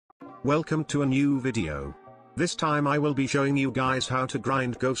Welcome to a new video. This time I will be showing you guys how to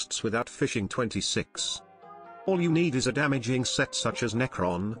grind ghosts without fishing 26. All you need is a damaging set such as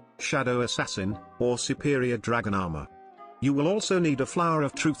Necron, Shadow Assassin, or Superior Dragon Armor. You will also need a Flower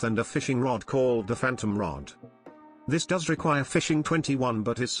of Truth and a fishing rod called the Phantom Rod. This does require fishing 21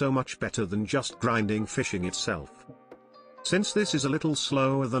 but is so much better than just grinding fishing itself. Since this is a little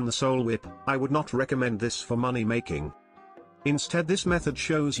slower than the Soul Whip, I would not recommend this for money making. Instead, this method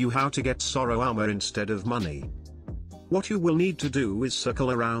shows you how to get sorrow armor instead of money. What you will need to do is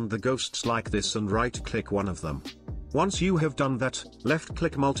circle around the ghosts like this and right-click one of them. Once you have done that,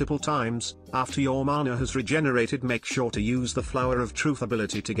 left-click multiple times. After your mana has regenerated, make sure to use the Flower of Truth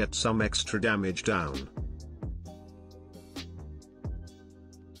ability to get some extra damage down.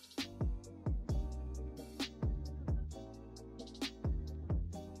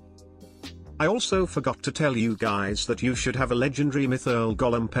 I also forgot to tell you guys that you should have a legendary Mythril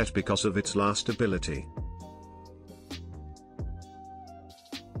Golem pet because of its last ability.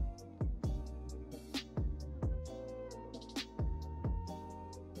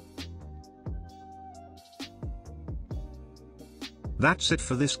 That's it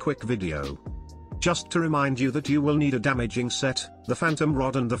for this quick video. Just to remind you that you will need a damaging set, the Phantom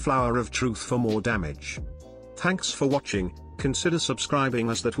Rod and the Flower of Truth for more damage. Thanks for watching. Consider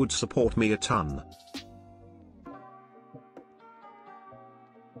subscribing as that would support me a ton.